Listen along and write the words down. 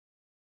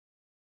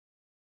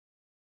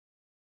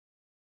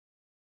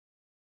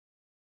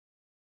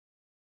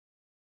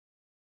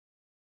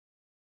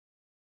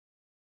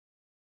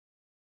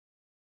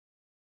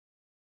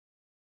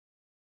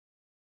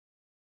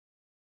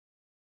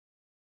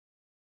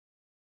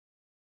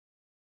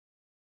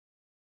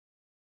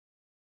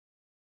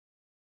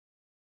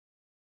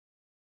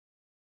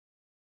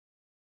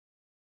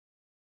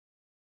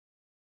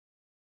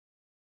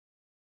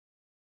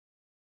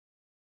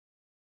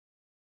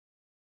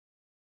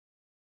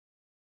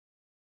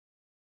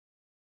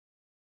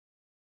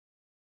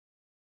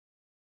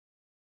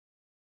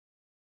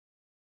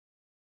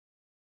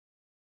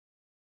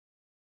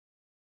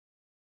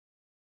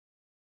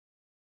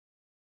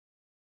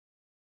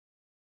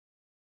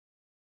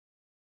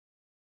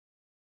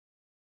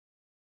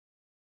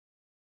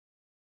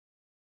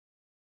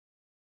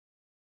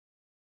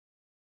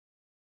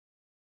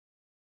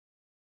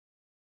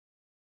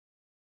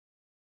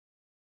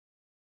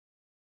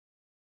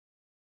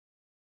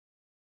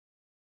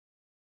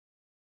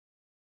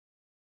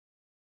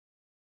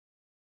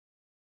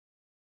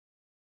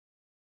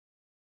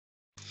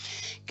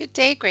Good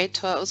day, grade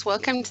 12s.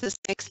 Welcome to this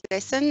next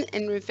lesson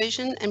in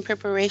revision and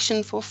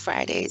preparation for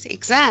Friday's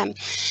exam.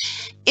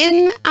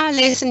 In our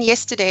lesson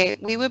yesterday,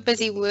 we were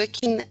busy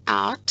working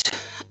out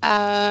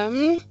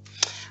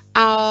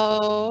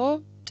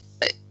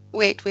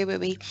wait, where were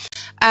we?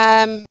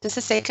 Just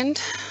a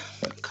second.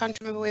 Can't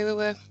remember where we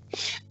were.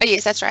 Oh,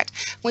 yes, that's right.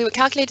 We were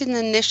calculating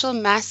the initial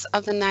mass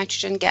of the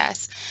nitrogen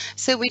gas.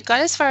 So we got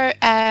as far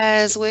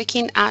as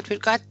working out, we've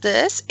got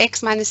this,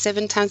 x minus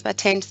 7 times by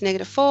 10 to the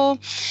negative 4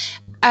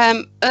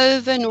 over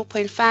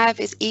 0.5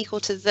 is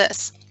equal to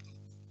this.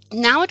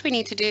 Now what we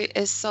need to do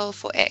is solve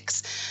for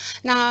x.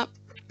 Now,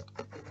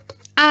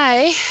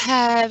 I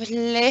have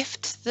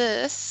left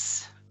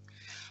this.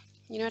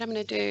 You know what I'm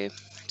going to do?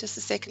 Just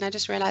a second, I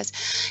just realized.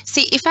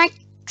 See, if I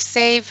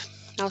save,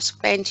 I'll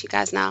explain to you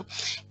guys now.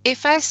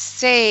 If I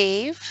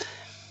save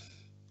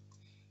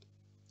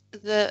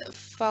the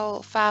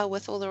file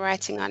with all the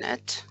writing on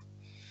it,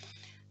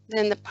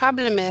 then the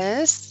problem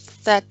is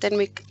that then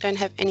we don't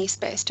have any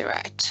space to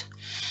write.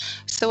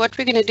 So what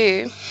we're going to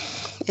do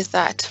is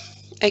that,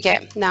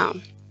 okay, now,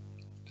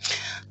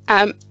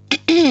 so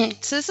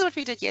this is what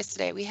we did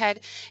yesterday. We had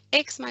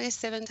x minus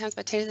 7 times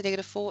by 10 to the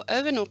negative 4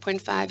 over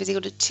 0.5 is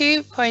equal to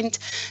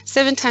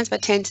 2.7 times by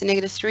 10 to the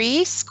negative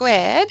 3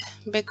 squared,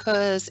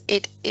 because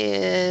it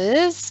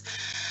is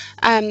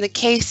the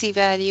Kc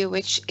value,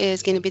 which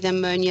is going to be the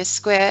ammonia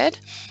squared,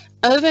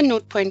 over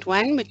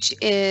 0.1, which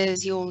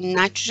is your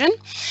nitrogen,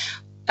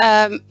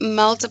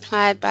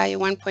 multiplied by your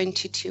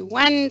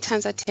 1.221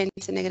 times by 10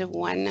 to the negative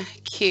 1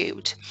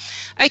 cubed.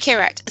 Okay,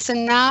 right. So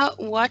now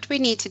what we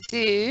need to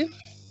do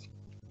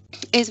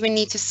is we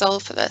need to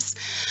solve for this.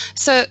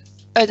 So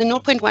the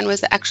 0.1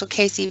 was the actual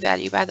Kc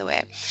value, by the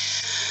way.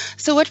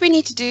 So what we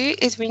need to do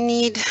is we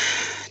need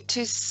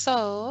to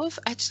solve.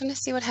 I just want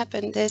to see what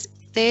happened. There's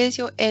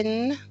your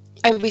n.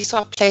 Oh, we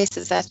swapped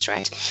places. That's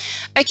right.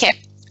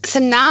 Okay. So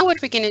now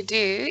what we're going to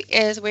do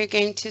is we're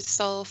going to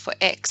solve for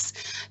x.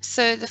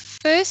 So the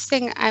first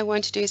thing I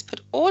want to do is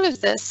put all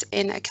of this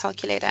in a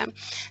calculator.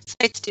 So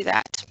let's do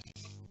that.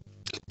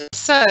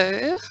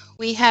 So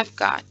we have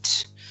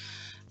got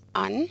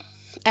on,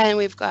 and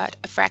we've got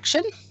a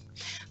fraction.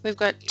 We've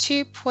got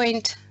 2.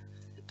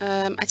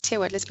 I tell you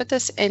what, let's put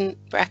this in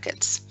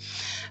brackets.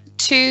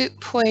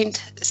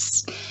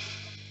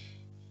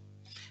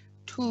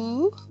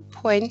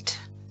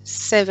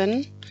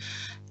 2.7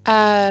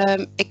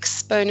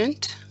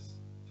 exponent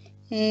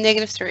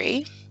negative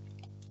 3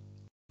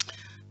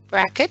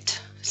 bracket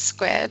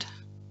squared,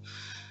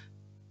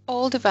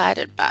 all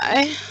divided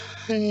by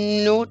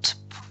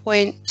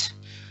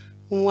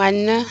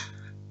 0.1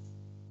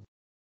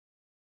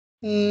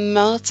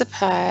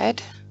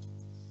 multiplied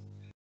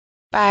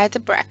by the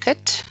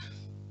bracket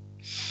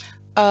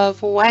of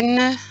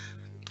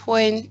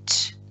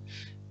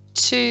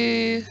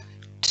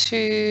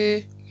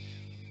 1.22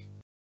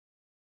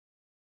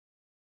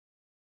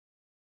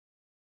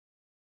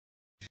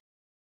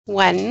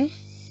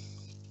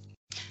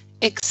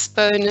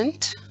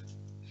 exponent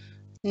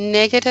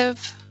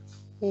negative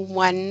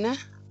 1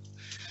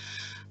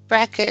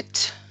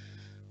 bracket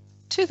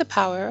to the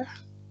power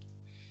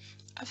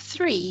of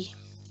 3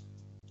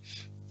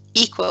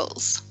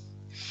 equals,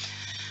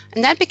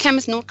 and that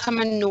becomes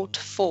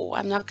 0.04.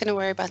 I'm not going to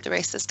worry about the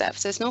rest of the stuff.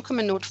 So it's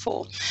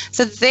 0.04.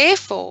 So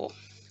therefore,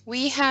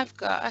 we have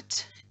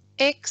got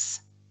x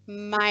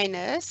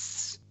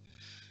minus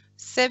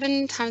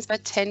 7 times by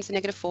 10 to the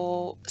negative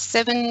 4,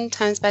 7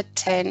 times by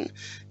 10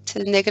 to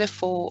the negative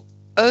 4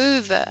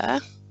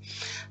 over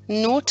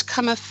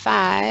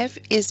 0.5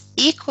 is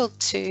equal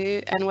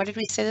to, and what did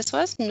we say this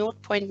was?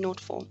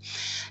 0.04.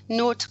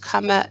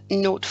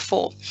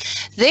 0.04.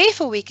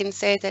 Therefore, we can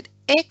say that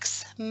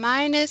x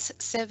minus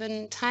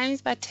 7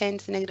 times by 10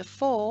 to the negative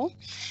 4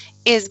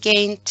 is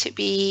going to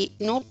be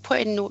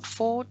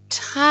 0.04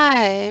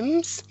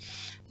 times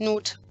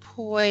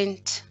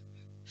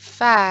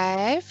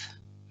 0.5,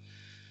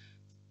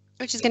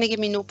 which is going to give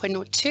me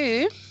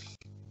 0.02.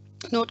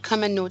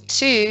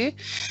 0.02.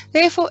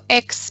 Therefore,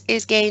 x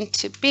is going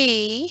to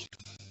be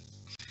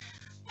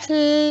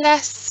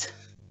plus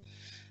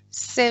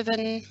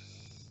 7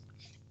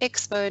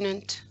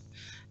 exponent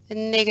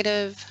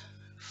negative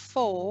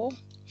 4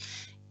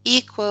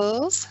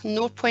 equals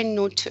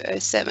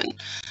 0.0207.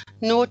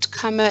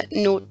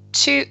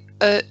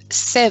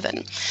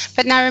 0.0207.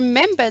 But now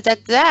remember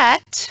that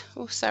that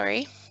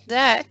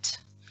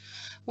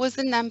was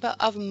the number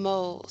of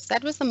moles.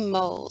 That was the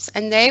moles,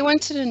 and they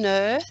wanted to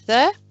know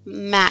the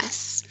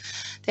mass.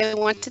 They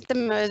wanted to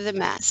know the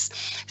mass.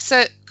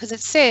 So, because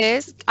it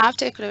says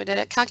after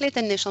equilibrium, calculate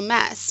the initial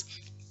mass.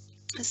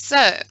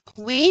 So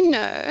we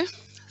know,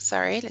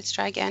 let's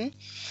try again.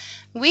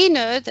 We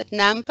know that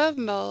number of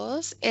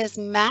moles is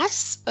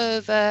mass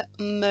over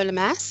molar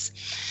mass.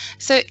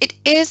 So it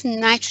is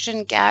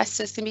nitrogen gas,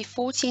 so it's going to be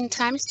 14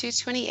 times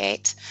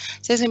 228.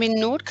 So it's going to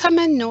be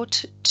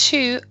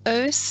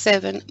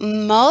 0.0207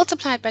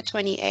 multiplied by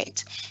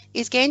 28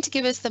 is going to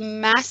give us the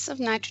mass of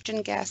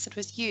nitrogen gas that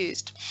was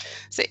used.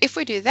 So if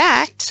we do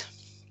that,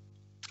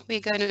 we're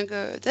going to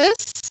go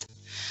this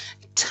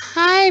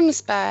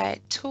times by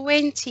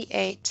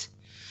 28,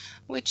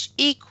 which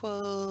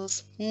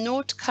equals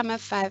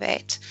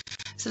 0.58.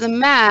 So the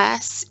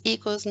mass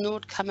equals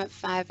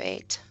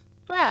 0.58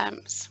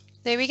 grams.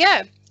 There we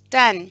go,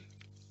 done.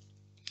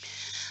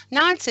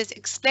 Now it says,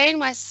 explain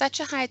why such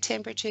a high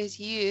temperature is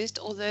used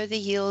although the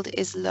yield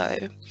is low.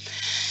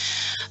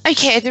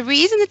 Okay, the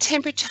reason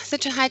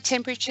such a high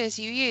temperature is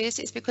used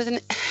is because in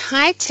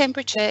high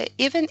temperature,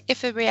 even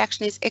if a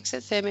reaction is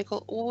exothermic,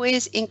 will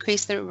always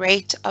increase the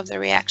rate of the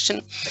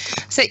reaction.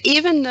 So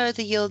even though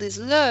the yield is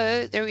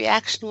low, the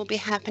reaction will be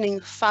happening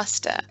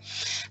faster.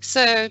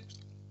 So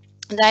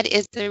that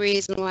is the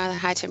reason why the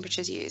high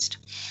temperature is used.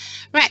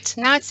 Right,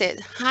 now it says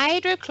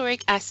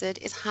hydrochloric acid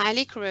is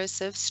highly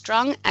corrosive,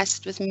 strong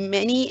acid with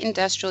many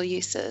industrial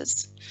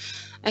uses.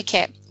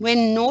 Okay,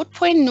 when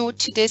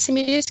 0.02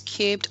 decimeters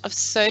cubed of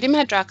sodium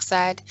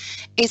hydroxide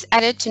is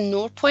added to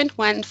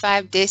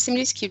 0.15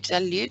 decimeters cubed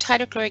dilute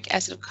hydrochloric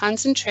acid of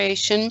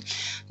concentration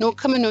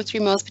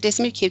 0.03 moles per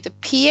decimeter cubed, the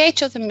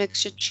pH of the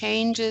mixture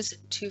changes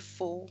to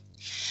 4.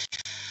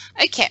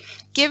 Okay,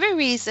 give a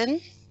reason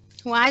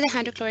why the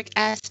hydrochloric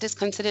acid is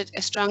considered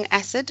a strong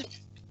acid.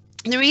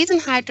 The reason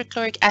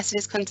hydrochloric acid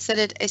is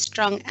considered a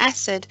strong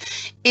acid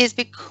is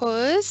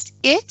because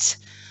it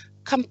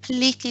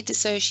completely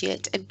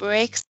dissociates. It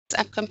breaks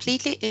up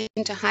completely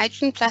into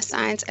hydrogen plus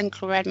ions and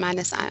chloride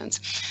minus ions.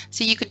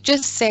 So you could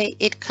just say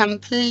it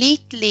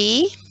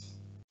completely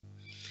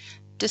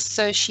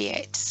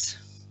dissociates.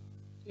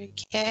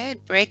 Okay,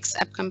 it breaks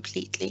up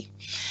completely.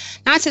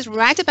 Now it says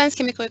write a balanced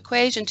chemical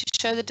equation to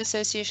show the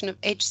dissociation of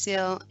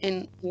HCl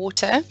in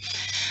water.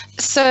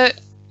 So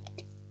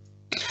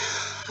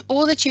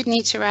all that you'd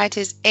need to write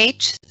is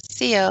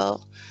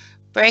HCl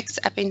breaks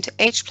up into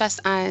H plus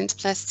ions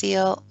plus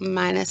Cl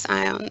minus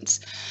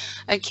ions.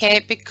 Okay,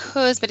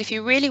 but if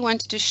you really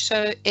wanted to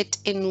show it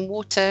in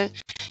water,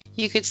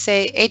 you could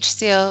say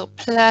HCl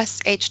plus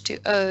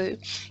H2O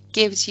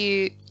gives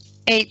you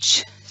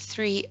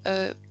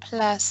H3O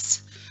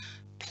plus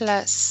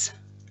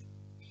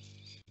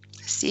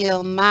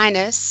Cl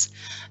minus,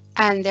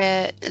 and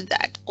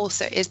that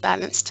also is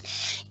balanced.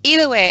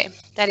 Either way,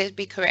 that would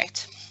be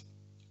correct.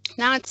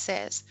 Now it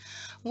says,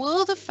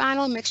 will the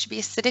final mixture be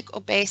acidic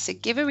or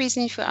basic? Give a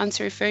reason for your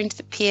answer referring to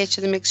the pH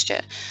of the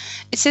mixture.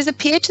 It says the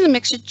pH of the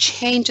mixture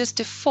changes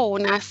to 4.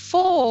 Now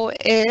 4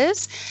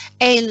 is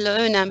a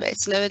low number.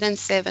 It's lower than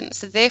 7.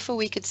 So therefore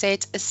we could say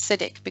it's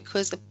acidic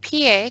because the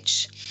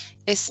pH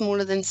is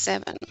smaller than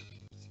 7.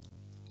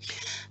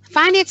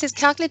 Finally, it says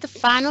calculate the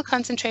final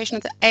concentration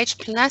of the H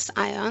plus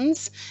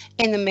ions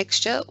in the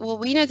mixture. Well,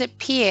 we know that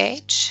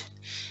pH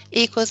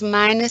equals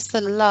minus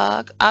the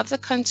log of the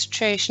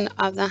concentration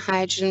of the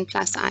hydrogen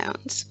plus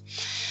ions.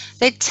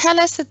 They tell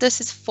us that this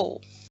is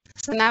 4.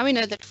 So now we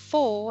know that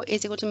 4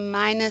 is equal to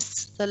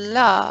minus the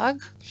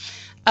log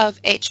of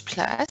H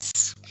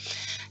plus.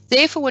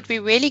 Therefore, what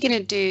we're really going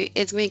to do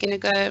is we're going to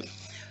go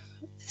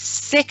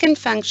second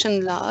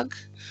function log,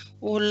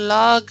 or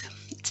log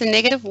to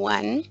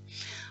 -1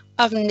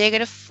 of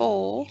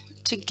 -4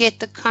 to get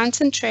the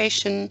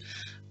concentration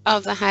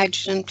of the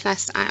hydrogen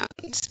plus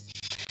ions.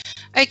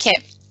 Okay.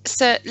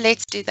 So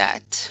let's do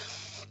that.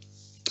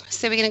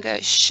 So we're going to go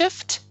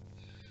shift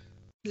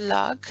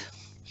log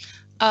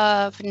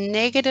of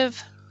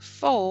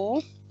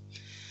 -4,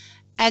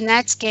 and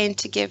that's going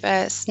to give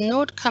us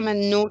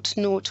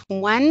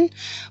 0.001,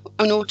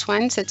 or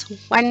 0.1, so it's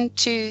 1,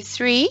 2,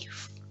 3,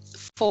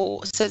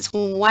 4. So it's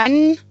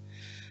 1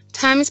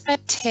 times by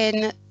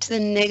 10 to the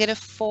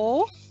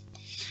 -4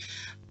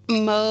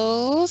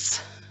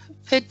 moles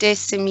per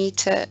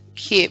decimeter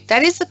cubed.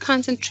 That is the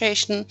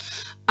concentration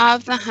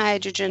of the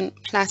hydrogen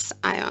plus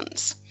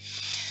ions.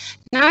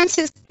 Now it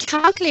says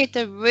calculate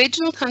the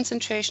original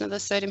concentration of the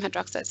sodium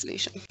hydroxide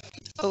solution.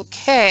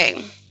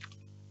 Okay,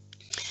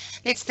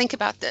 let's think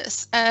about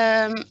this.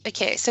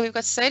 Okay, so we've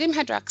got sodium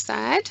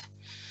hydroxide.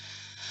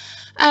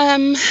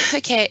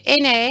 Okay,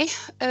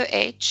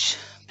 NaOH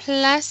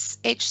plus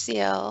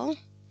HCl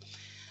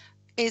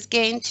is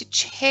going to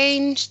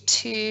change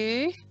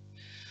to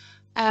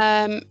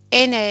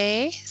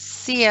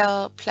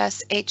NaCl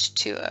plus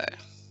H2O.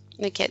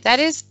 Okay, that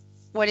is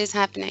what is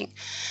happening.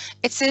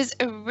 It says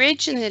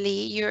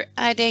originally you're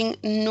adding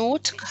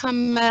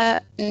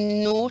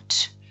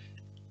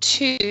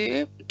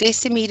 0.02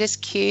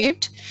 decimeters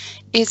cubed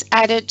is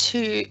added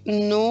to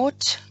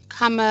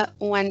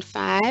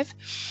 0.15.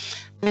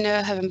 I know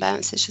I haven't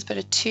balanced, let's just put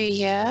a 2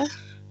 here.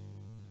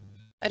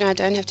 Oh no, I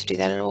don't have to do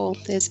that at all.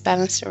 There's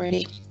balanced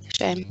already.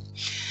 Shame.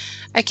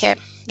 Okay,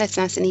 that's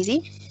nice and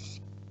easy.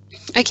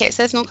 Okay,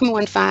 so that's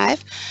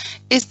 0.15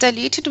 is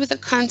diluted with a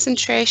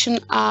concentration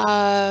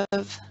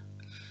of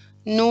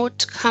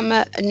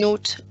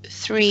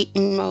 0.03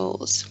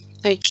 moles.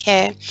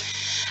 Okay,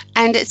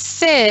 and it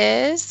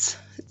says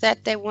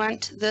that they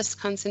want this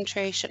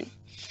concentration.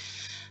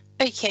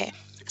 Okay,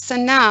 so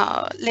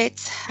now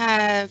let's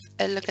have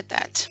a look at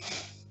that.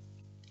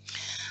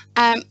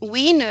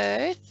 We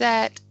know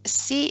that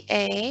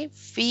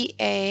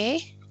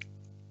CaVa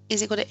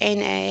is equal to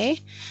Na,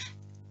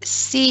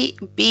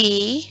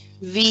 CbVb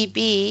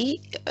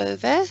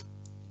over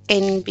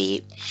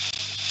NB.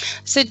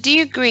 So do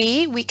you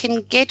agree we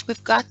can get,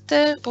 we've got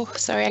the, oh,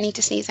 sorry, I need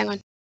to sneeze, hang on.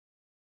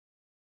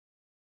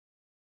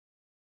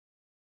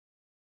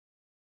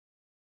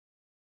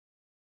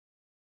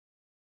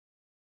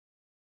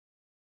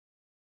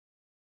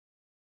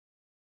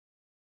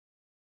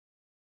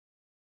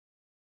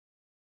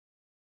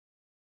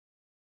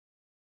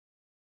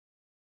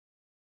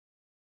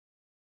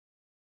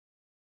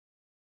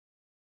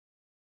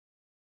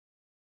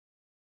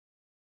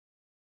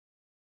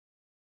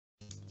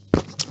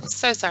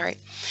 So sorry.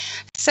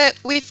 So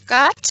we've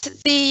got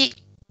the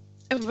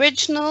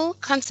original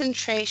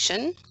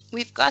concentration,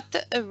 we've got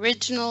the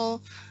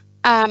original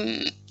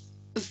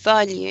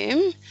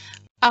volume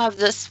of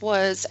this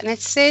was, and it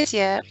says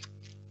here,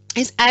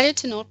 is added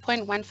to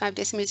 0.15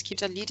 decimeters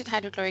cubed diluted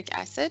hydrochloric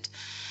acid.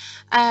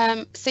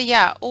 So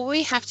yeah, all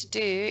we have to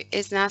do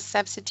is now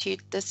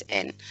substitute this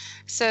in.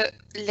 So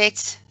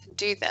let's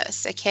do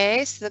this,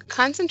 okay? So the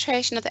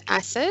concentration of the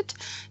acid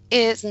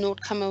is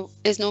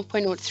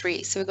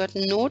 0.03. So we've got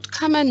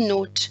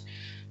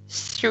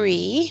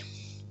 0.03.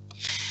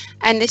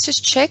 And let's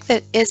just check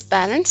that is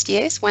balanced.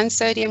 Yes, 1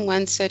 sodium,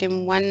 1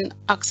 sodium, 1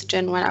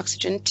 oxygen, 1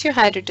 oxygen, 2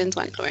 hydrogens,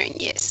 1 chlorine.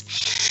 Yes.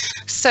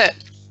 So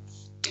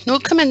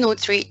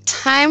 0.03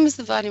 times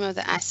the volume of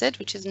the acid,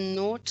 which is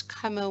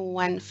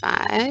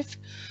 0.15,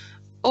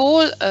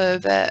 all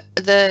over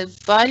the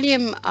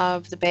volume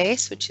of the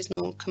base, which is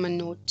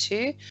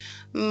 0.02,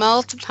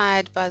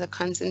 multiplied by the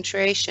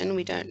concentration,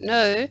 we don't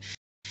know,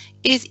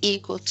 is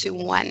equal to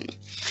 1.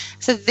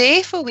 So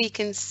therefore we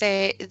can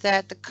say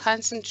that the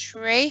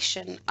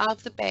concentration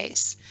of the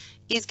base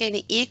is going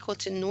to equal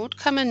to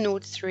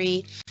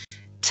 0.03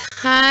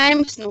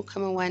 times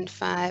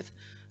 0.15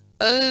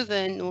 over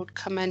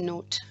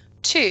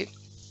 0.02.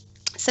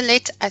 So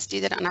let us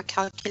do that on our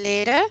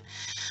calculator.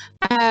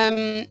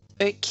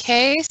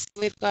 Okay, so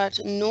we've got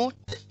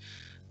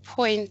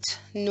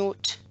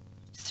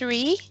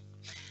 0.03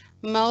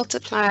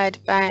 multiplied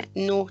by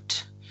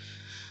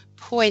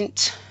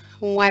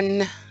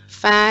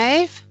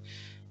 0.15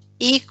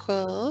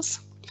 equals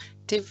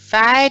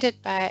divided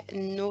by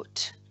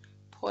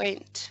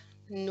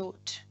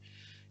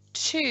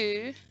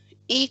 0.02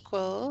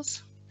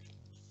 equals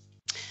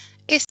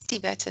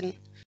ST button.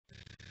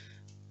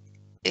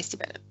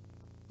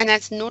 And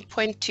that's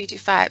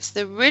 0.225. So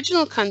the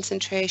original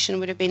concentration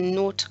would have been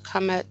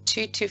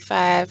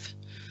 0.225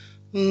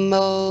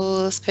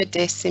 moles per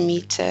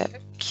decimeter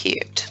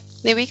cubed.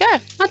 There we go.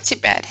 Not too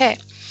bad, hey?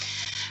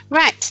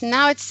 Right,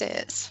 now it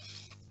says,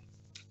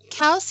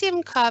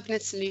 calcium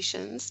carbonate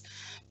solutions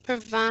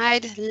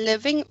provide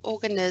living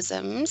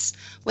organisms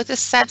with the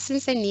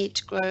substance they need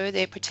to grow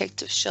their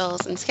protective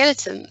shells and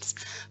skeletons.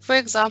 For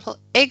example,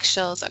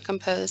 eggshells are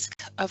composed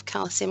of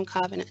calcium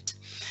carbonate.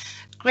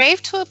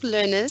 Grade 12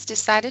 learners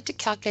decided to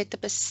calculate the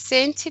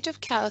percentage of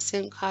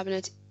calcium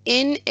carbonate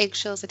in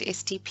eggshells at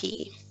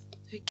STP.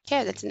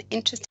 Okay, that's an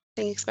interesting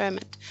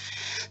experiment.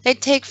 They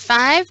take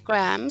 5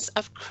 grams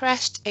of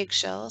crushed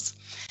eggshells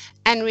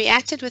and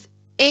reacted with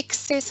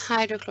excess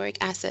hydrochloric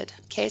acid.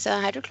 Okay, so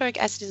hydrochloric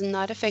acid is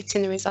not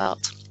affecting the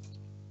result.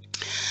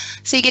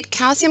 So you get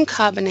calcium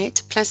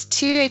carbonate plus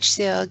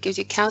 2HCl gives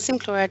you calcium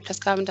chloride plus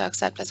carbon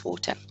dioxide plus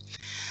water.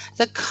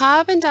 The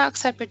carbon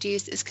dioxide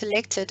produced is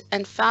collected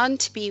and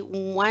found to be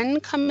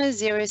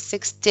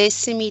 1,06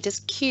 decimeters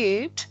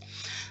cubed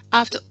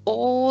after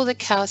all the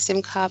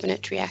calcium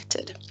carbonate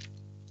reacted.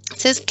 It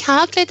says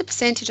calculate the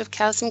percentage of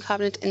calcium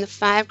carbonate in the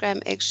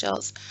 5-gram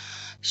eggshells.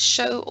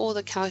 Show all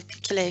the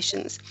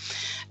calculations.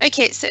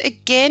 Okay, so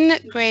again,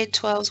 grade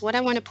 12s, what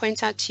I want to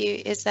point out to you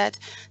is that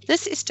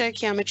this is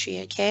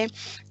stoichiometry, okay?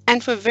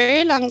 And for a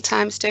very long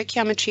time,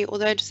 stoichiometry,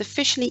 although it is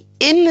officially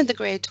in the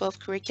grade 12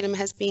 curriculum,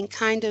 has been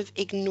kind of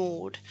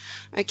ignored,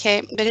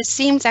 okay? But it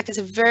seems like it's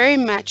very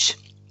much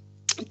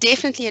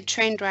definitely a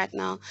trend right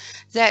now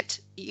that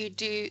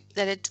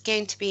it's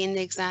going to be in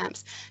the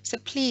exams. So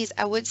please,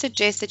 I would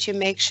suggest that you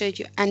make sure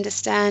you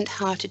understand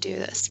how to do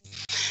this.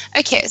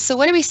 Okay, so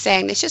what are we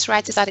saying? Let's just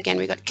write this out again.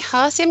 We've got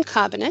calcium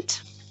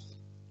carbonate.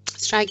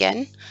 Let's try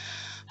again.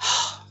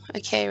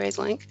 Okay, raise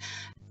link.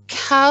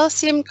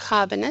 Calcium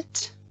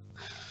carbonate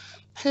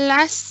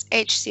plus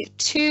HCl,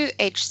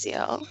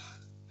 2HCl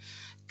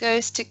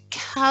goes to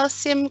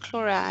calcium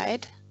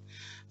chloride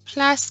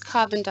plus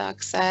carbon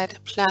dioxide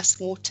plus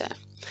water.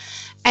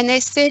 And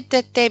they said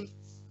that they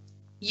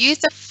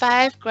used the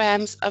 5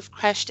 grams of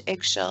crushed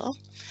eggshell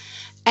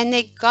and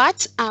they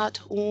got out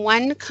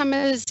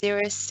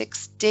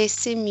 1,06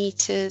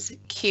 decimeters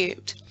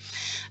cubed.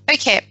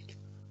 Okay,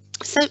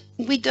 so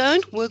we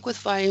don't work with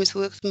volumes,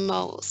 we work with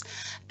moles.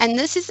 And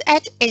this is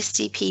at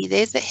STP,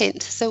 there's the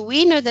hint. So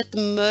we know that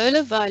the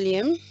molar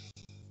volume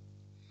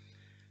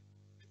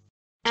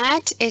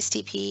at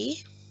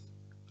STP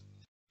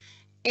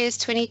is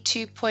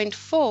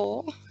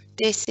 22.4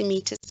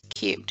 decimeters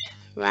cubed,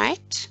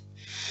 right?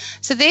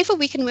 So therefore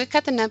we can work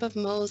out the number of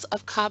moles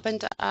of carbon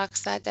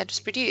dioxide that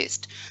is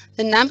produced.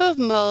 The number of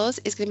moles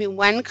is going to be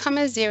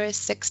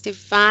 1,06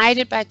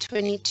 divided by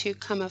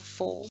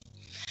 22,4.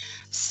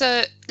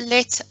 So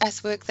let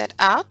us work that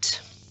out.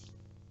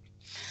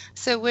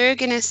 So we're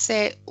going to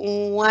say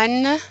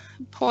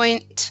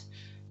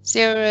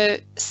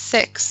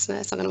 1.06, no,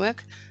 that's not going to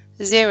work,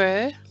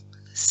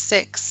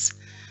 0.6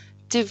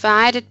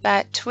 divided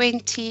by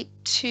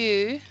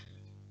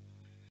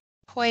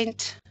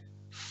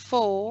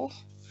 22.4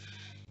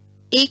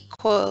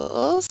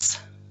 equals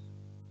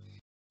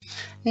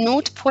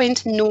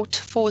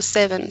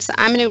 0.047. So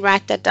I'm going to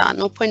write that down,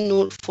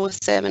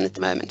 0.047 at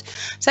the moment.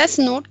 So that's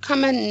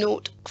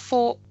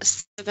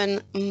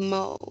 0.047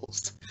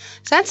 moles.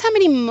 So that's how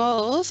many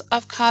moles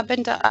of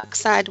carbon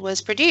dioxide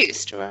was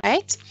produced,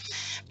 right?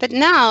 But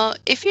now,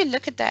 if you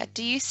look at that,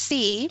 do you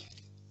see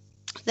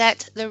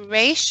that the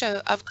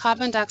ratio of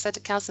carbon dioxide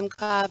to calcium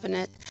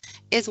carbonate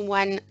is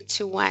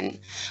 1:1,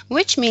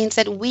 which means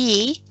that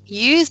we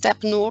used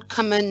up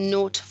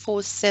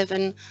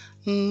 0.047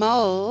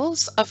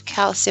 moles of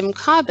calcium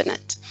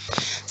carbonate.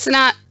 So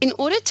now, in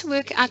order to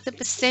work out the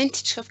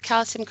percentage of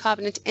calcium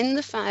carbonate in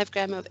the 5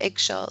 gram of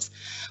eggshells,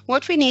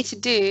 what we need to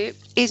do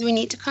is we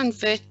need to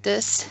convert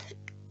this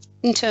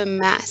into a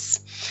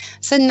mass.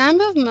 So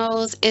number of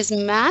moles is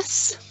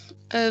mass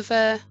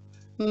over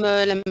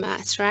molar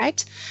mass,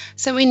 right?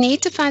 So we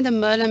need to find the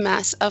molar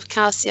mass of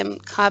calcium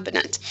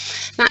carbonate.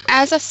 Now,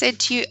 as I've said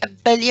to you a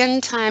billion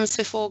times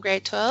before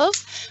grade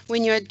 12,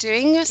 when you're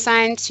doing your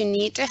science, you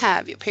need to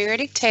have your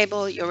periodic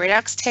table, your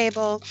redox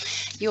table,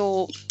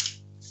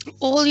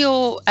 all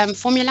your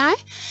formulae,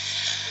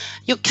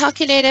 your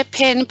calculator,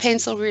 pen,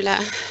 pencil, ruler,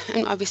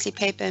 and obviously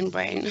paper and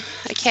brain.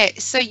 Okay,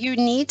 so you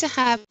need to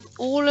have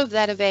all of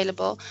that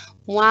available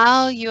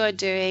while you are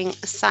doing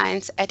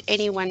science at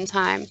any one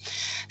time.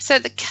 So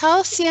the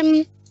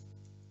calcium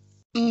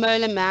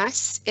molar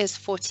mass is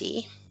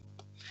 40.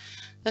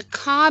 The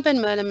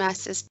carbon molar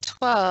mass is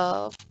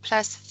 12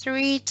 plus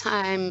 3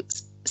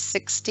 times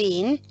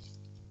 16.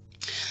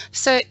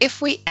 So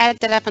if we add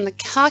that up on the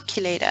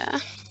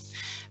calculator,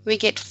 we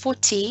get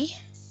 40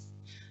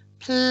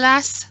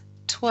 plus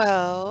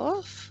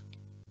 12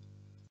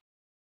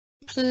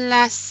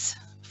 plus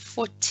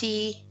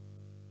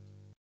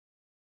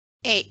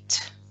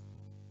 48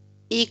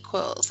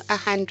 equals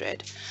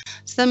 100.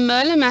 So the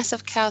molar mass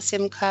of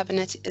calcium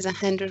carbonate is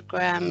 100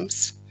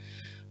 grams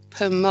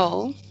per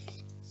mole.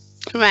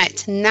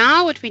 Right,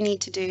 now what we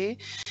need to do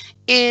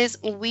is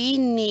we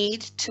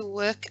need to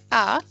work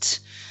out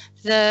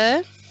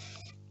the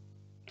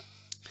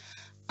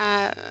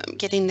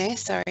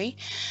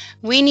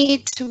we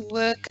need to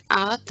work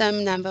out the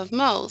number of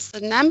moles.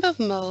 The number of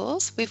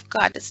moles we've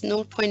got is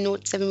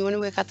 0.07. We want to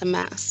work out the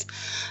mass.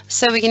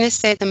 So we're going to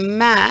say the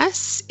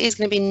mass is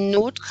going to be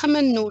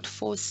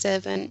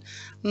 0.047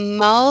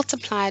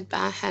 multiplied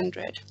by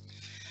 100.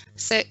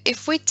 So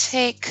if we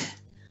take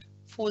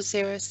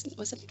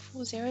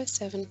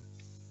 407?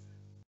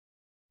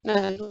 No,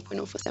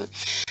 0.047.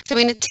 So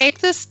we're going to take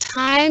this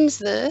times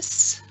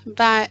this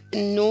by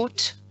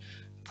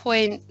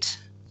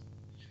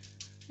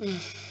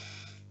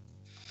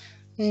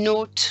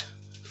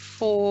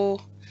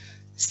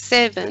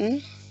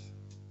 0.047,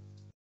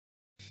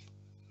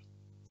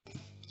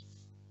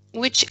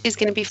 which is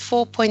going to be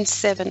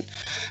 4.7.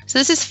 So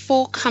this is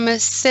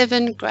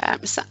 4.7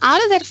 grams. So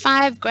out of that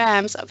 5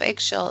 grams of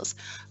eggshells,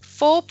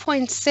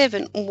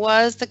 4.7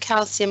 was the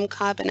calcium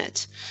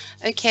carbonate.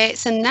 Okay,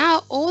 so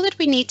now all that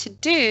we need to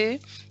do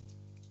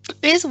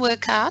is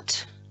work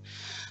out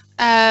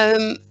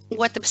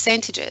what the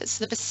percentage is.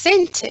 The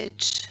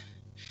percentage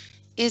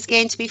is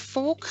going to be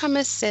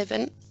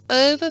 4.7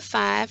 over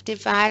 5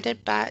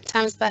 divided by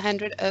times by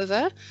 100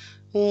 over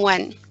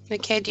 1.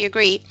 Okay, do you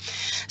agree?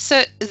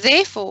 So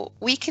therefore,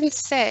 we can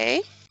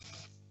say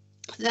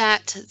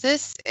that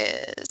this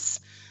is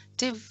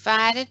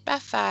divided by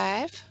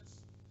 5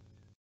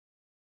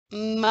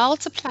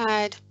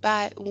 multiplied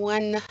by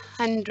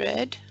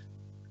 100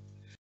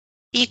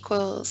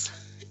 equals,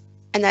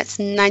 and that's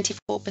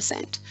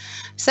 94%.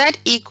 So that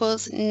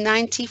equals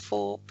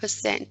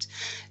 94%.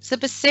 So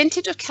the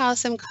percentage of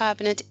calcium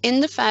carbonate in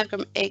the 5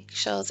 gram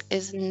eggshells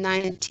is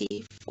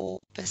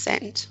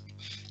 94%.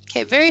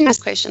 Okay, very nice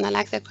question. I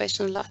like that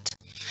question a lot.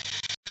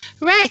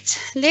 Right,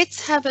 let's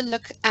have a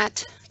look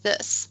at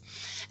this.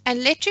 An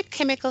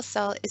electrochemical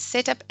cell is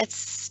set up at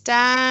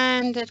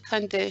standard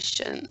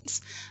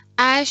conditions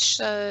as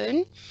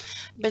shown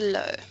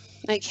below.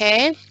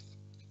 Okay,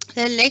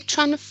 the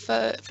electron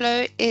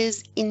flow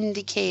is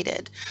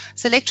indicated.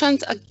 So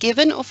electrons are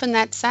given off on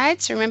that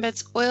side. So remember,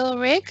 it's oil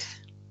rig.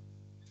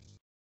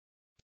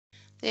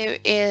 There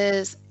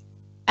is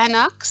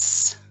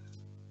anox,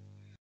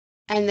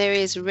 and there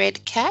is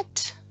red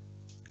cat.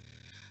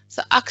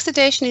 So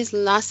oxidation is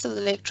loss of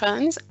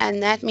electrons,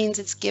 and that means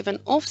it's given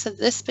off. So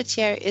this bit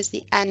here is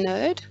the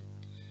anode,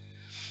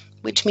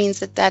 which means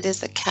that that is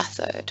the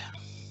cathode.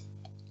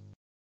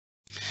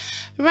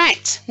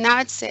 Right, now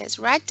it says,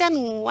 write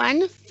down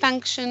one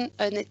function,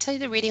 and they tell you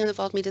the reading of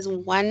the voltmeter is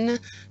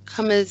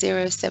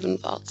 1.07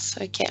 volts.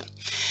 Okay,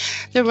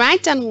 the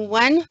write down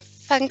one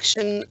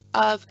function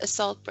of a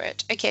salt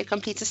bridge. Okay, it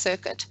completes a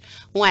circuit.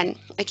 1.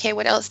 Okay,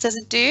 what else does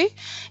it do?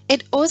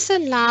 It also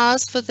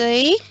allows for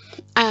the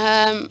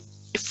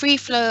free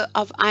flow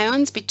of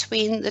ions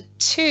between the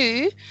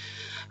two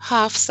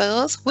half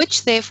cells,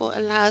 which therefore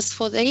allows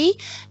for the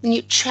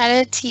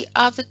neutrality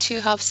of the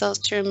two half cells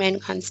to remain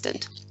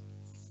constant.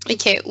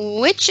 Okay,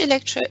 which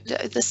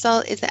the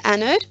cell is the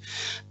anode?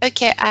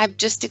 Okay, I've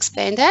just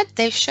explained that.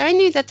 They've shown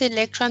you that the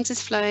electrons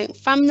is flowing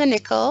from the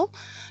nickel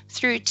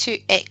through to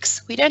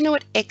X. We don't know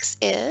what X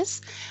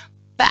is,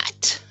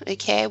 but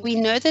okay, we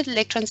know that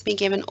electrons being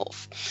given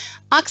off.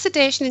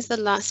 Oxidation is the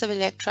loss of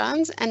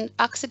electrons, and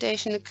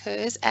oxidation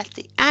occurs at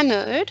the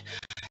anode.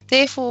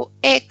 Therefore,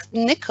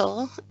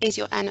 nickel is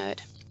your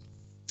anode.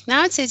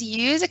 Now it says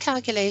use a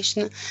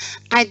calculation,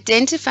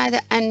 identify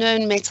the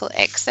unknown metal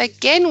X. So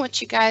again,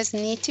 what you guys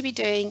need to be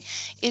doing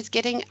is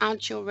getting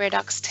out your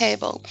redox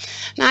table.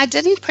 Now I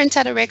didn't print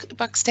out a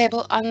redox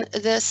table on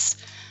this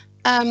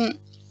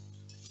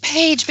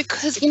page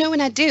because, you know,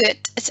 when I do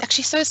it, it's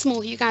actually so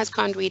small you guys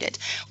can't read it,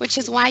 which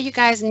is why you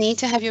guys need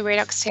to have your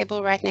redox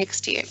table right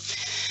next to you.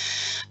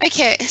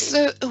 Okay,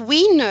 so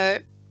we know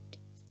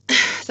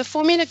the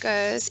formula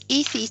goes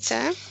E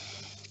theta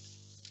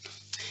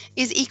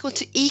is equal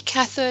to E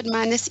cathode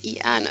minus E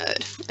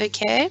anode,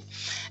 okay?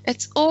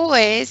 It's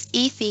always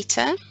E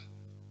theta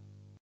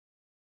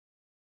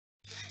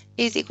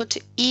is equal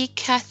to E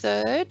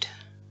cathode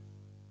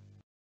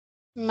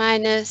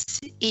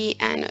minus E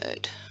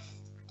anode,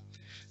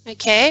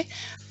 okay?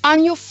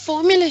 On your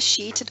formula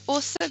sheet, it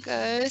also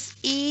goes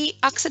E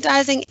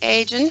oxidizing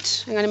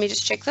agent. Hang on, let me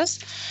just check this.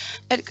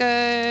 It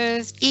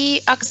goes E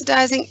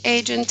oxidizing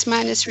agent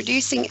minus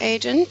reducing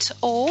agent,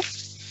 or,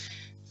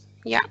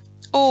 yeah,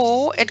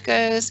 or it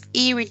goes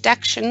E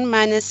reduction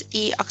minus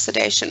E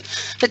oxidation.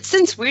 But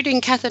since we're doing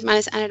cathode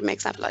minus anode, it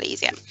makes that a lot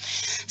easier.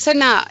 So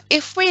now,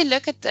 if we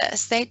look at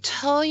this, they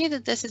tell you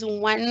that this is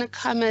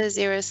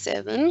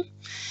 1,07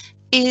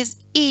 is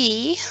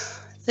E,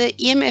 the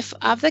EMF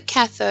of the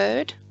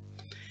cathode,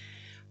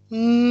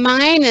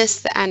 minus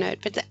the anode.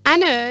 But the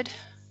anode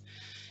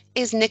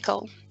is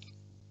nickel.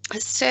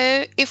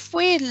 So if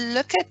we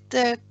look at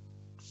the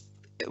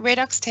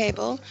redox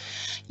table,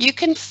 you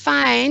can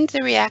find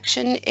the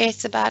reaction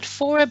is about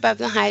 4 above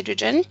the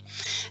hydrogen,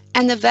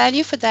 and the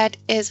value for that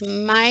is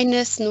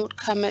minus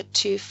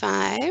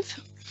 0.25.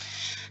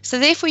 So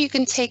therefore you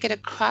can take it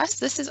across.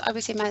 This is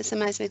obviously minus and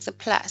minus makes a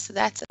plus, so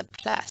that's a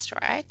plus,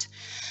 right?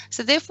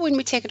 So therefore when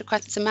we take it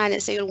across, it's a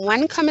minus. So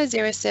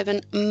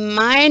 1,07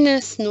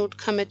 minus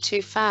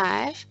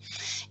 0.25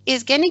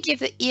 is going to give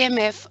the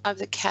EMF of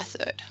the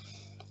cathode.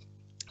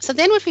 So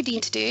then what we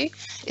need to do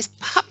is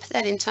pop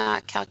that into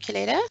our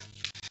calculator.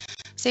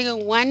 So you go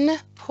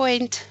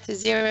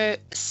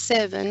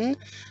 1.07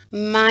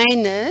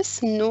 minus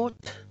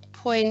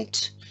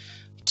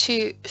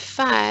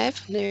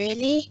 0.25,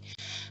 really,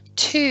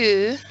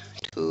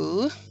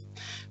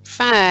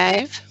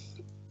 2.5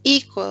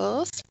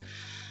 equals,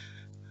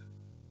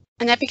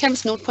 and that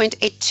becomes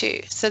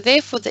 0.82. So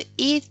therefore the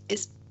E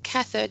is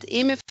cathode, the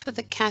EMF for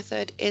the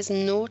cathode is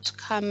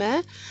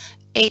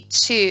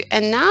 0.82.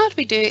 And now what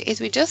we do is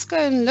we just go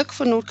and look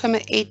for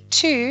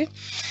 0.82.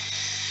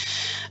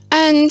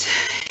 And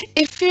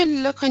if you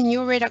look on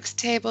your redox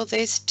table,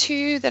 there's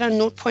two that are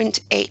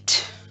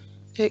 0.8.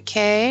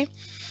 Okay.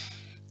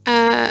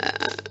 Let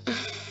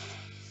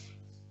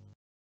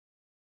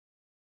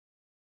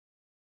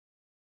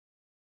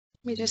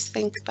me just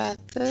think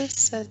about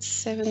this. That's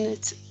 7,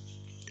 it's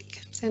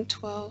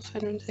 12,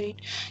 130.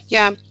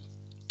 Yeah.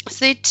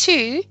 So there are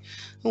two.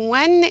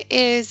 One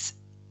is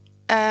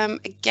a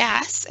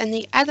gas and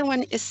the other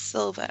one is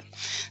silver.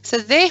 So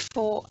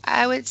therefore,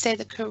 I would say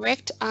the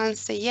correct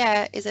answer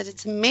here is that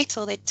it's a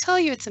metal. They tell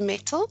you it's a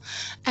metal,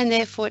 and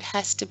therefore it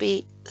has to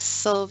be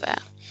silver.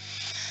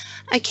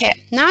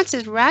 Okay, now it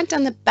says write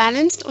down the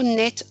balanced or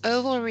net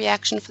overall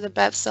reaction for the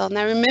above cell.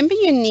 Now remember,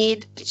 you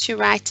need to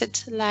write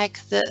it like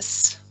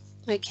this.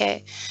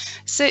 Okay,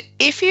 so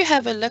if you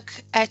have a look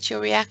at your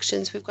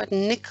reactions, we've got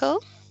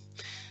nickel,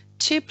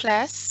 2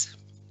 plus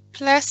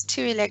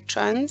 2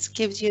 electrons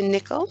gives you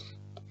nickel.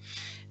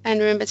 And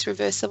remember, it's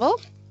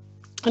reversible.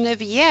 And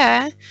over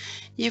here,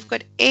 you've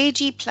got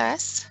Ag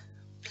plus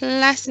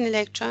an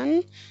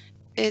electron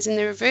is in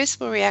the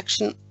reversible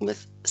reaction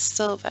with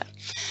silver.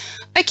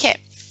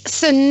 Okay,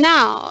 so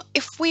now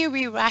if we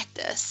rewrite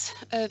this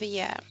over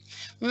here,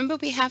 remember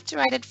we have to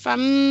write it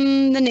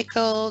from the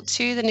nickel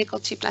to the nickel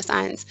 2 plus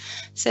ions.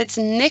 So it's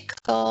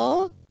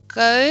nickel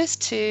goes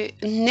to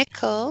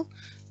nickel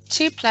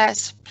 2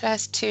 plus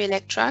 2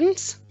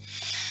 electrons.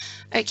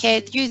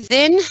 Okay, you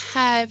then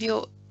have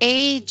your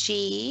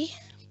Ag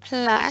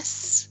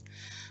plus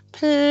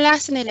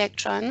an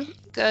electron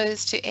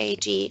goes to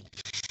Ag.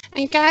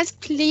 And guys,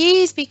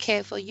 please be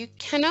careful. You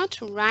cannot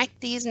write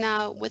these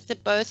now with the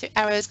both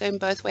arrows going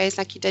both ways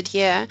like you did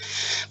here,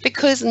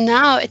 because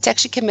now it's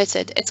actually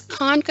committed. It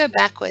can't go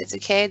backwards,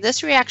 okay?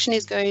 This reaction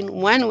is going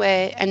one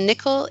way, and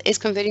nickel is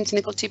converting to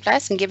nickel 2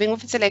 plus and giving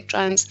off its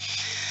electrons.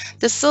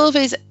 The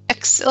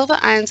silver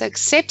ions are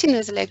accepting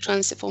those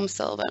electrons to form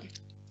silver.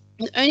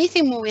 The only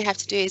thing more we have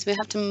to do is we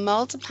have to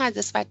multiply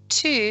this by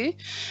 2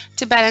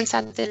 to balance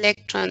out the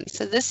electrons.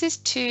 So this is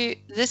 2,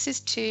 this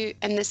is 2,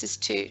 and this is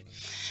 2.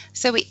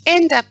 So we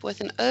end up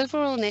with an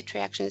overall net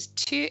reaction is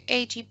 2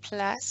 Ag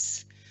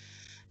plus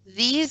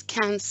these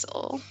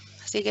cancel.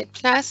 So you get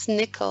plus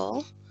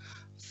nickel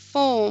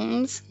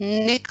forms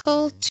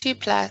nickel 2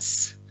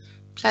 plus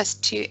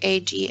 2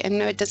 Ag. And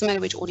no, it doesn't matter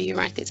which order you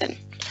write these in.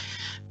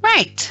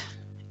 Right.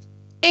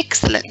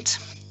 Excellent.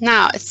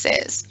 Now it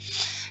says,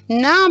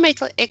 now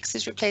metal X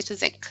is replaced with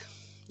zinc.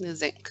 The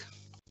zinc.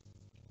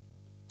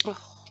 Oh,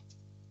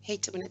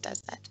 hate it when it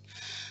does that.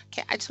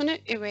 Okay, I just want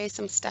to erase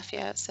some stuff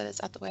here so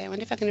that's out the way. I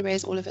wonder if I can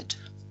erase all of it.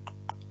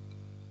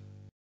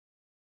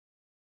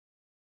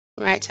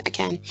 Right, I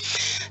can.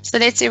 So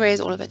let's erase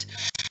all of it.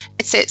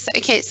 It says,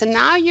 okay, so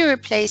now you're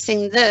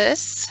replacing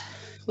this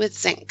with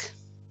zinc.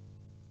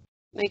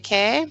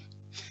 Okay,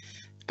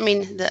 I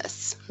mean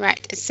this,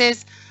 right? It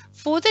says,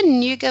 for the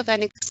new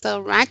galvanic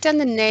cell, write down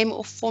the name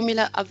or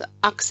formula of the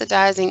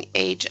oxidizing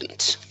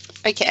agent.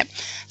 Okay,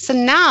 so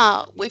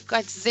now we've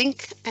got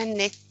zinc and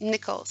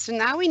nickel. So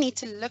now we need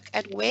to look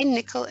at where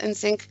nickel and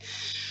zinc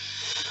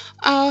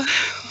are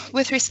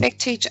with respect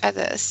to each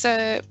other.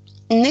 So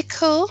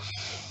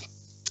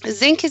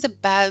zinc is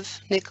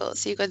above nickel.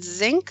 So you've got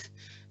zinc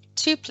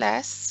 2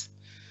 plus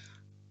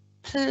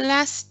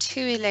 2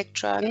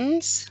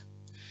 electrons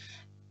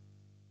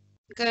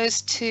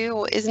goes to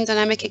or is in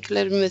dynamic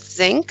equilibrium with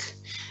zinc,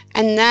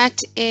 and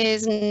that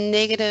is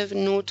negative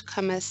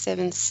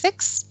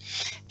 0.76.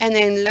 And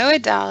then lower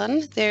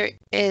down there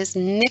is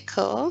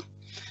nickel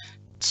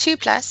 2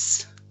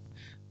 plus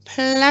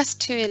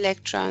 2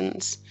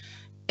 electrons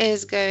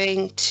is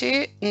going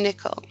to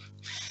nickel,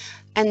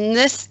 and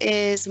this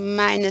is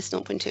minus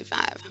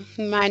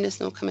 0.25, minus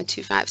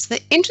 0.25. So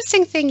the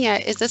interesting thing here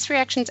is this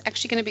reaction is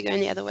actually going to be going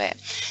the other way.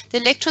 The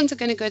electrons are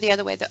going to go the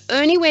other way. The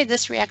only way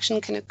this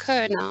reaction can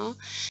occur now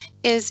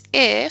is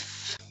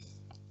if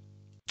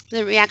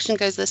the reaction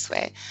goes this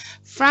way,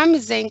 from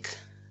zinc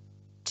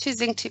to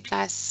zinc 2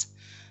 plus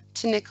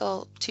to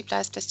nickel 2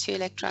 plus 2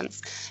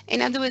 electrons.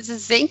 In other words, the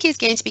zinc is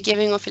going to be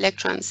giving off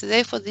electrons. So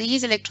therefore,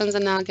 these electrons are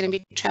now going to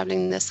be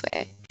traveling this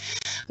way,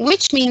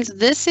 which means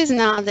this is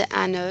now the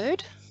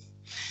anode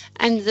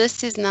and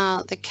this is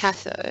now the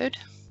cathode.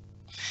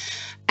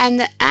 And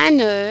the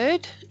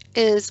anode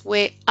is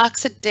where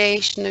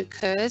oxidation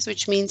occurs,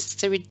 which means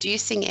it's a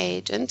reducing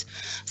agent.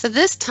 So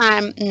this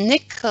time,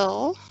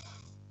 nickel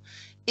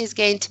is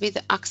going to be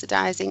the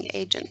oxidizing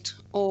agent,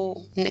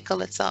 or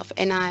nickel itself,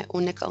 Ni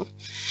or nickel.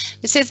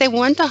 It says they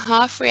want a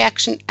half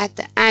reaction at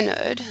the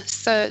anode.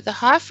 So the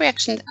half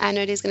reaction at the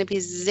anode is going to be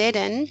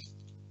Zn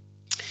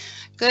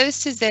goes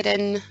to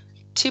Zn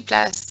 2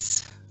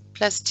 plus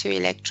 2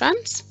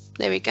 electrons.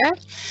 There we go.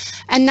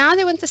 And now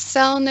they want the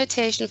cell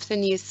notation for the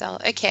new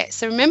cell. Okay,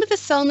 so remember the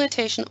cell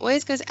notation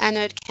always goes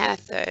anode,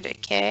 cathode,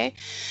 okay?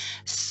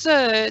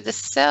 So the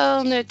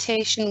cell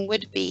notation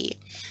would be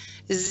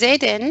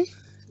Zn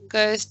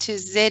goes to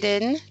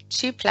Zn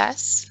 2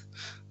 plus,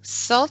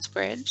 salt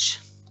bridge,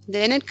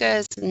 then it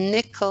goes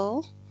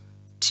nickel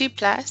 2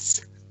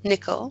 plus,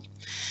 nickel.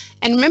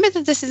 And remember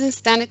that this is in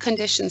standard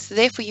conditions, so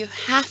therefore you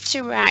have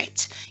to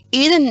write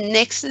either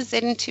next to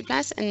Zn 2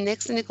 plus and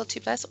next to nickel 2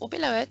 plus or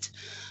below it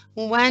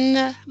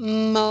 1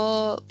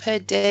 mole per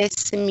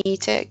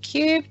decimeter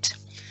cubed,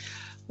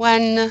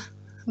 1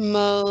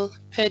 mole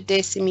per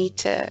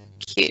decimeter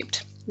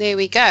cubed. There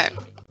we go.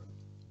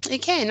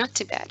 Okay, not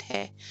too bad.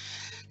 Hey,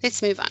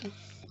 let's move on.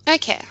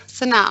 Okay,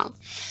 so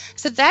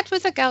that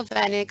was a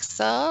galvanic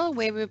cell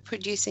where we're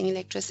producing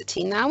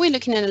electricity. Now we're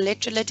looking at an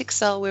electrolytic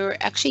cell where we're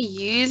actually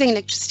using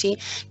electricity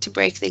to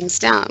break things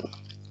down.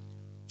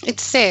 It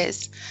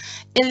says,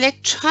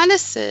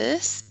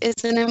 electrolysis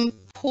is an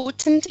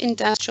important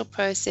industrial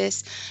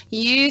process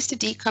used to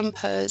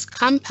decompose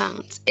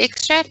compounds,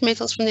 extract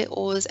metals from their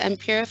ores, and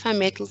purify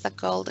metals like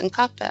gold and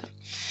copper.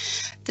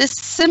 The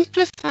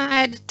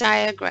simplified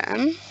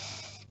diagram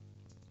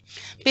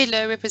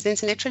below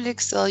represents an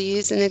electrolytic cell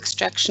used in the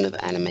extraction of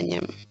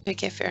aluminium.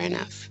 Okay, fair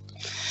enough.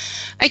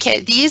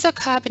 Okay, these are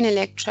carbon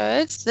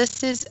electrodes.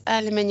 This is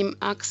aluminium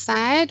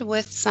oxide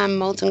with some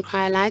molten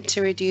cryolite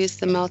to reduce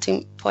the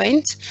melting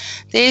point.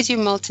 There's your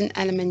molten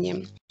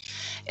aluminium.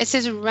 It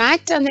says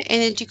write down the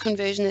energy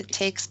conversion that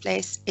takes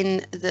place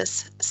in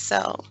this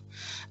cell.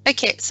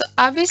 Okay, so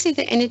obviously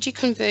the energy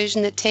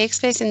conversion that takes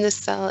place in this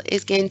cell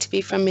is going to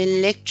be from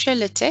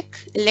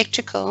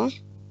electrical,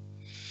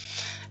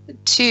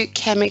 to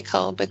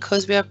chemical,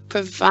 because we are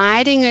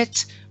providing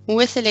it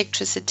with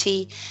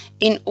electricity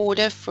in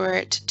order for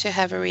it to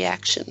have a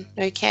reaction.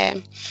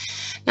 Okay,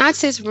 now it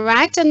says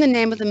write down the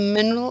name of the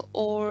mineral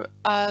ore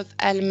of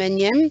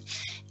aluminium.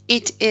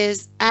 It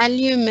is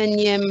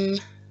aluminium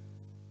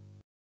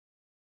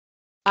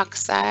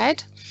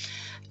oxide.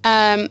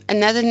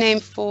 Another name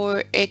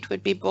for it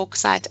would be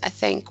bauxite. I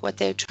think what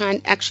they're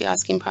actually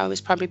asking probably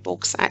was probably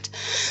bauxite.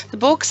 The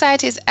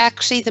bauxite is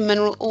actually the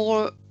mineral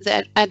ore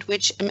at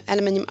which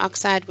aluminium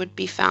oxide would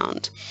be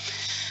found.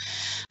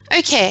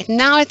 Okay,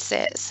 now it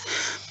says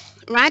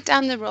write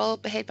down the role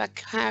played by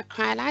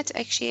cryolite.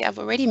 Actually, I've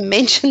already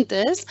mentioned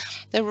this.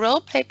 The role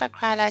played by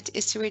cryolite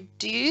is to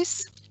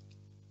reduce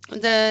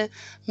the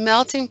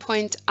melting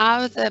point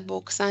of the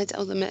bauxite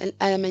or the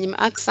aluminium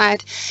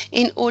oxide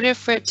in order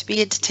for it to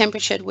be at a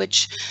temperature at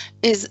which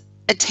is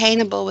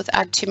attainable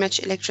without too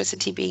much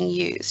electricity being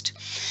used.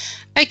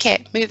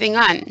 Okay, moving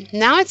on.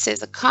 Now it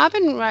says the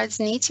carbon rods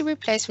need to be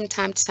replaced from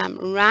time to time.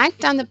 Write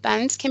down the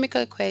balanced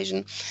chemical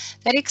equation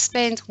that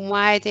explains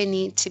why they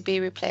need to be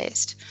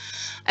replaced.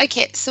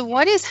 Okay, so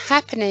what is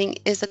happening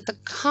is that the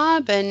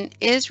carbon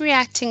is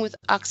reacting with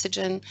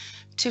oxygen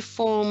to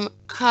form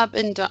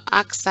carbon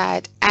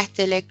dioxide at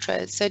the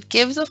electrode. So it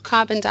gives off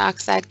carbon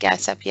dioxide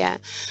gas up here,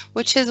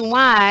 which is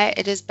why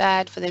it is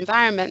bad for the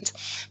environment.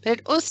 But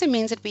it also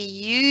means that we're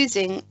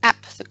using up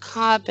the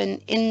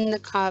carbon in the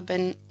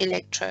carbon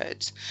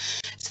electrodes.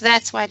 So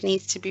that's why it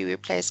needs to be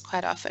replaced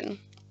quite often.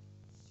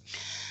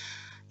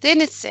 Then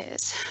it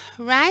says,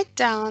 write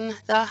down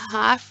the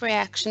half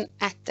reaction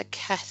at the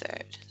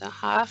cathode. The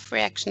half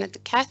reaction at the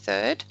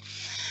cathode.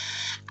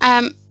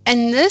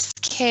 In this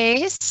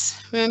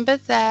case, remember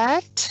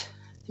that,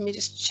 let me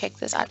just check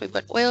this out. We've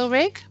got oil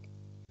rig,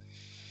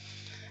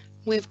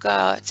 we've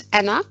got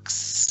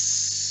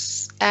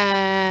anox,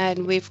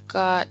 and we've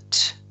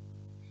got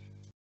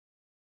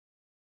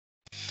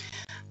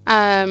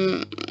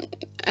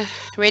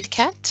red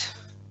cat.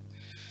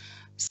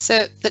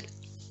 So the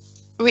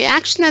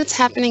reaction that's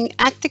happening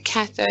at the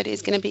cathode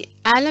is going to be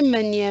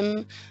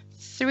aluminium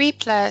 3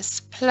 plus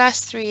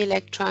 3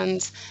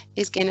 electrons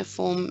is going to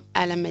form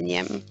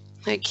aluminium.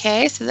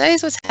 Okay, so that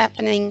is what's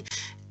happening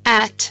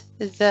at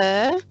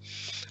the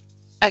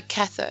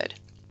cathode.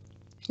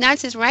 Now it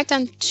says write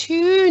down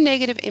 2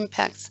 negative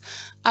impacts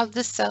of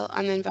the cell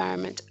on the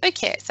environment.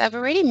 Okay, so I've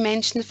already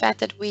mentioned the fact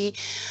that we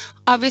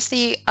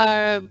obviously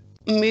are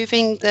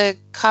moving the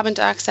carbon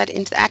dioxide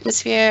into the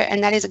atmosphere,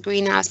 and that is a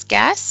greenhouse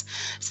gas.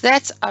 So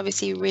that's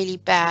obviously really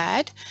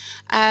bad.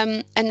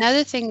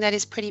 Another thing that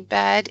is pretty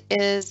bad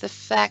is the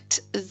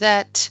fact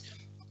that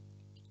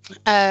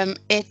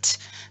it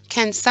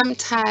can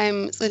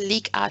sometimes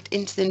leak out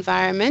into the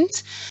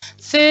environment.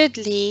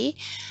 Thirdly,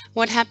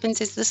 what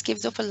happens is this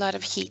gives off a lot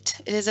of heat.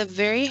 It is a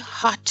very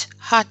hot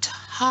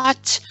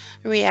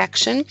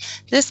reaction.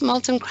 This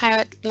molten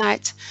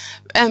cryolite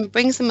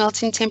brings the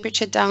melting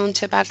temperature down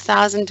to about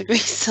 1,000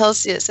 degrees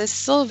Celsius. It's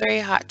still very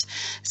hot.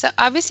 So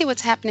obviously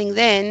what's happening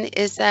then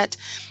is that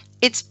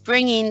it's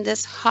bringing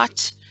this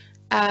hot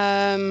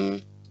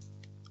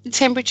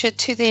temperature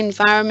to the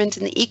environment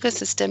and the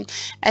ecosystem,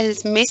 and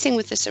it's messing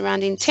with the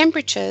surrounding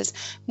temperatures,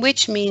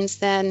 which means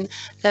then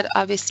that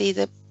obviously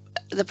the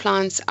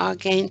plants are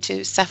going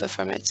to suffer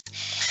from it.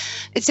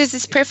 It says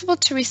it's preferable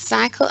to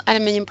recycle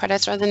aluminium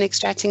products rather than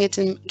extracting it,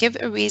 and give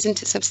a reason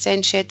to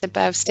substantiate the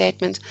above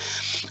statement.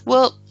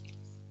 Well,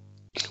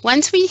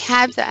 once we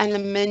have the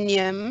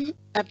aluminium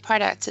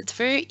products, it's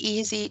very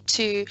easy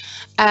to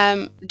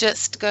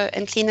just go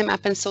and clean them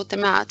up and sort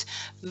them out,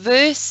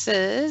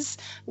 versus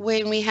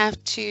when we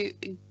have to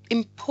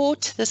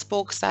import this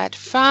bauxite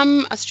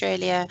from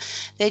Australia,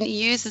 then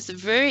use this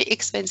very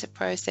expensive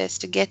process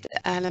to get the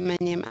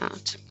aluminium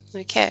out.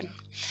 Okay,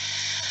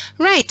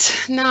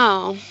 right,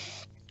 now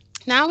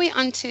we're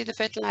on to the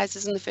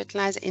fertilizers and the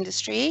fertilizer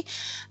industry,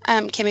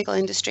 chemical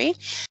industry.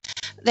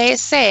 They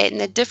say in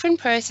the different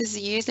processes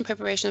used in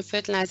preparation of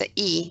fertilizer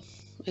E,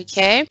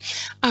 okay,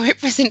 are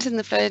represented in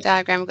the flow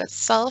diagram. We've got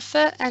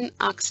sulfur and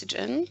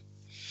oxygen,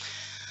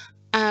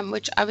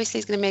 which obviously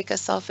is going to make us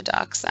sulfur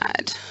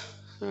dioxide.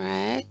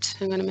 Right,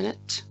 hang on a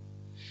minute.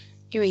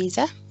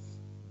 Eraser.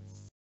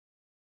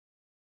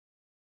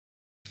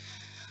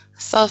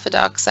 Sulfur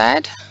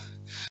dioxide,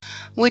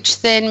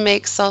 which then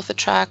makes sulfur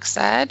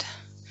trioxide,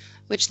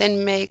 which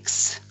then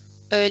makes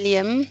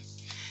oleum,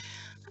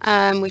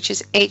 which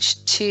is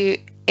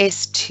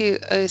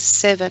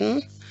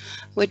H2S2O7,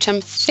 which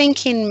I'm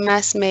thinking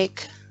must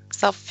make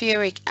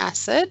sulfuric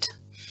acid.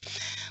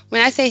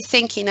 When I say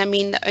thinking, I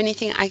mean the only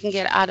thing I can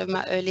get out of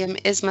my oleum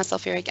is my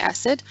sulfuric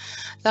acid.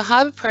 The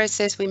Haber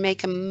process, we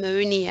make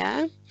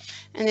ammonia,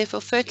 and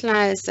therefore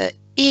fertilizer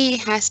E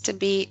has to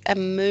be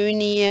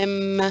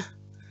ammonium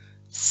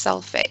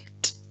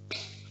sulfate.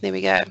 There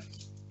we go.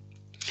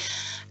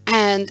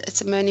 And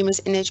its ammonium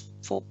is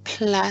NH4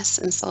 plus,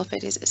 and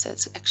sulfate is, so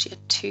it's actually a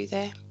 2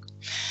 there.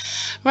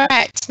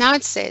 Right, now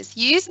it says,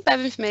 use above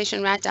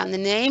information, write down the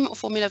name or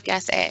formula of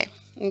gas A.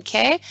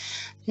 Okay,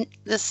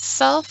 the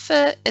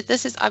sulfur,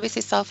 this is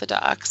obviously sulfur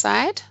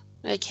dioxide,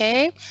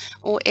 okay,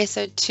 or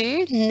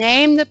SO2.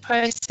 Name the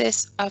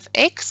process of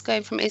X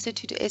going from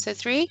SO2 to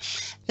SO3.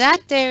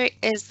 That there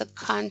is the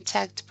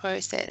contact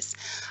process.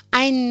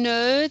 I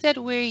know that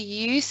we're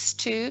used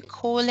to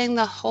calling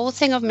the whole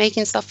thing of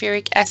making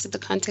sulfuric acid the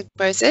contact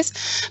process,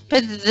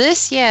 but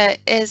this here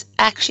is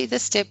actually the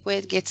step where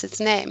it gets its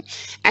name.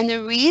 And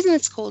the reason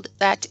it's called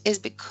that is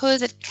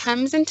because it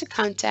comes into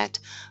contact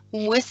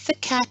with the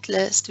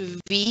catalyst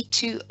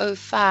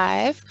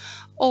V2O5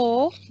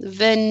 or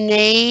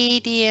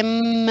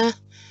vanadium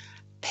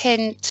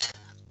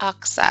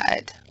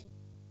pentoxide.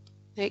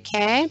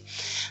 Okay,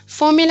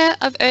 formula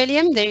of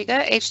oleum, there you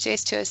go,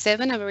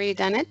 H2S2O7, I've already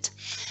done it.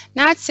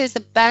 Now it says the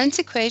balance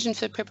equation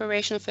for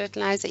preparation of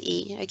fertilizer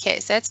E.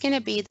 Okay, so that's going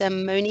to be the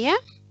ammonia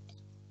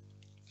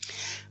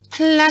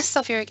plus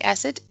sulfuric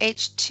acid,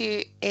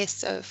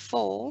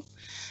 H2SO4.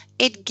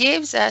 It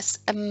gives us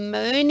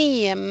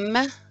ammonium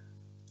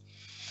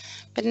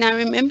But now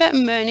remember,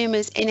 ammonium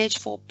is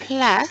NH4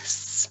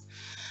 plus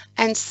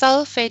and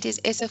sulfate is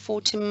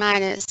SO4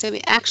 minus. So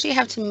we actually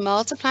have to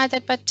multiply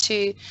that by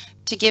 2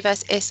 to give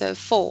us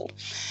SO4,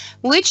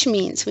 which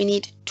means we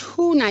need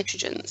 2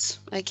 nitrogens,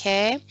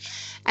 okay?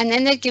 And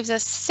then that gives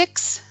us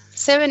 6,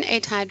 7,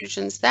 8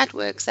 hydrogens. That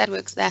works,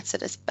 that's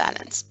it. It's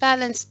balanced,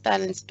 balanced,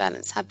 balanced,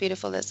 balanced. How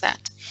beautiful is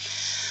that?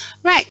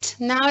 Right,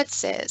 now it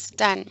says,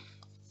 done.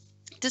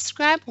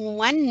 Describe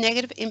one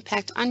negative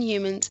impact on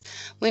humans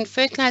when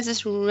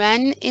fertilizers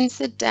run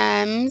into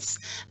dams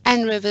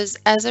and rivers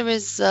as a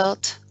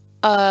result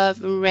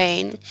of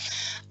rain.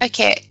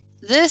 Okay,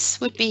 this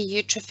would be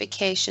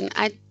eutrophication.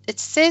 It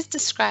says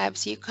describe,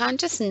 so you can't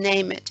just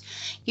name it.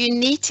 You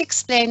need to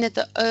explain that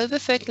the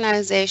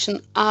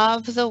over-fertilization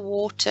of the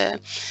water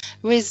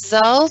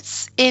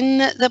results in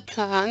the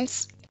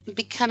plants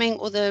becoming,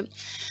 or the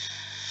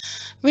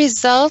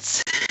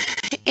results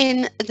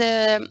in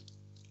the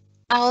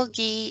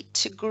algae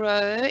to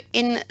grow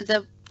in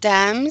the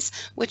dams,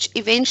 which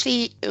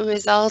eventually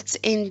results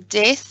in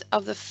death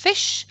of the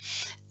fish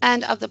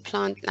and of the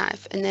plant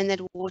life, and then that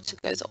water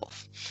goes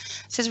off.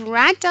 It says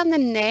write down the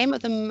name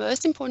of the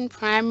most important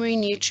primary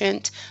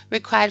nutrient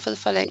required for the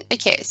following.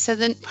 Okay, so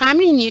the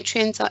primary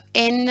nutrients are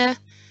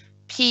NPK.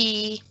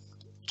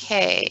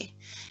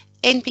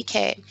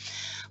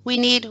 We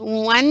need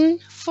 1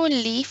 for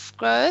leaf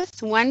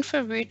growth, 1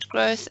 for root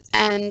growth,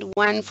 and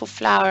 1 for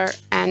flower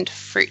and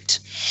fruit.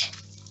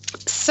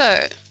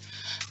 So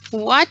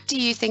what do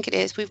you think it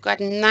is? We've got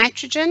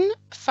nitrogen,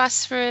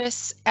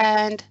 phosphorus,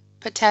 and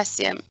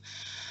potassium.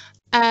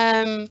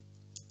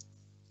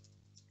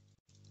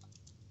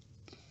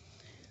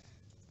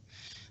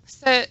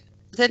 So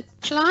the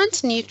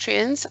plant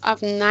nutrients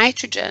of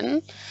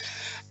nitrogen,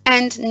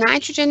 and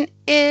nitrogen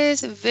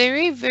is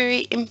very,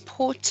 very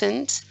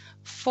important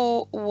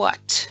for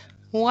what?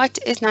 What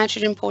is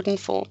nitrogen important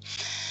for?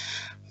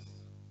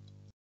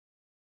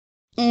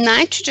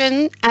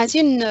 Nitrogen, as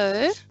you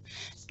know,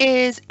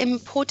 is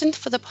important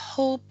for the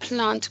whole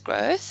plant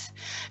growth,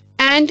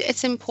 and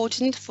it's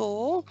important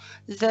for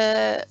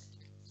the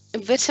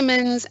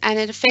vitamins, and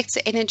it affects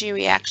the energy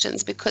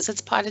reactions because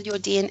it's part of your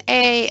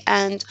DNA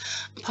and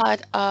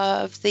part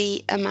of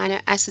the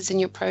amino acids in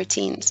your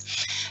proteins.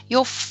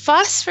 Your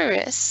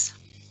phosphorus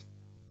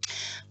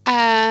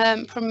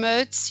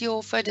promotes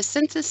your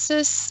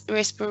photosynthesis,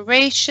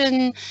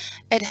 respiration.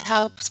 It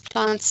helps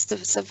plants to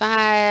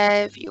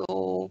survive,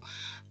 your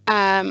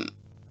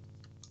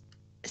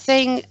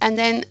thing. And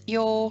then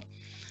your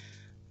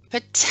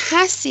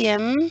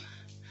potassium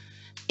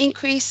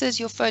increases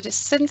your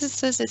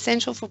photosynthesis,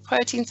 essential for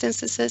protein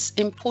synthesis,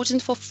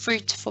 important for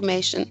fruit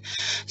formation.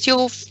 So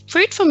your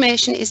fruit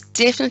formation is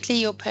definitely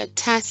your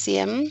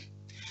potassium.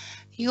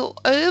 Your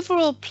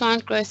overall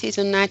plant growth is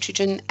your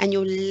nitrogen, and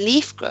your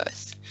leaf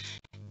growth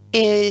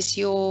is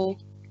your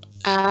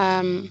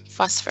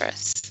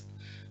phosphorus.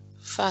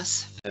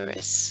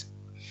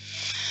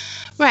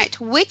 Right,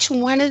 which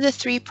one of the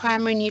 3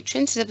 primary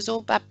nutrients is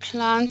absorbed by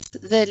plants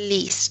the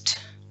least?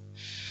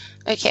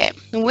 Okay,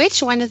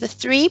 which one of the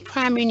 3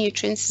 primary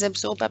nutrients is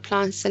absorbed by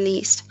plants the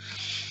least?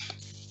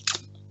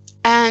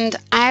 And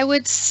I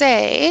would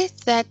say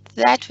that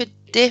that would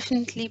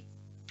definitely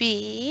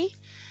be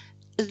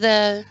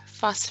the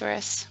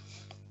phosphorus.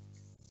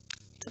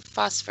 The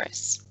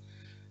phosphorus.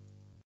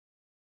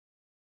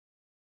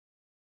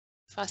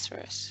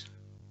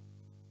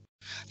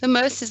 The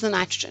most is the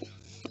nitrogen.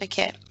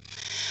 Okay.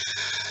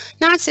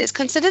 Now it says,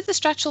 consider the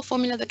structural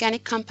formula of the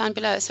organic compound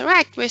below. So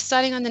right, we're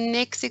starting on the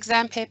next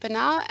exam paper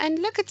now. And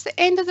look, it's the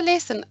end of the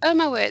lesson. Oh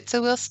my word.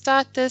 So we'll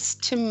start this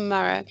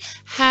tomorrow.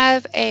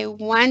 Have a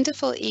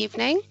wonderful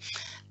evening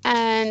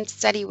and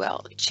study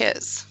well.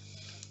 Cheers.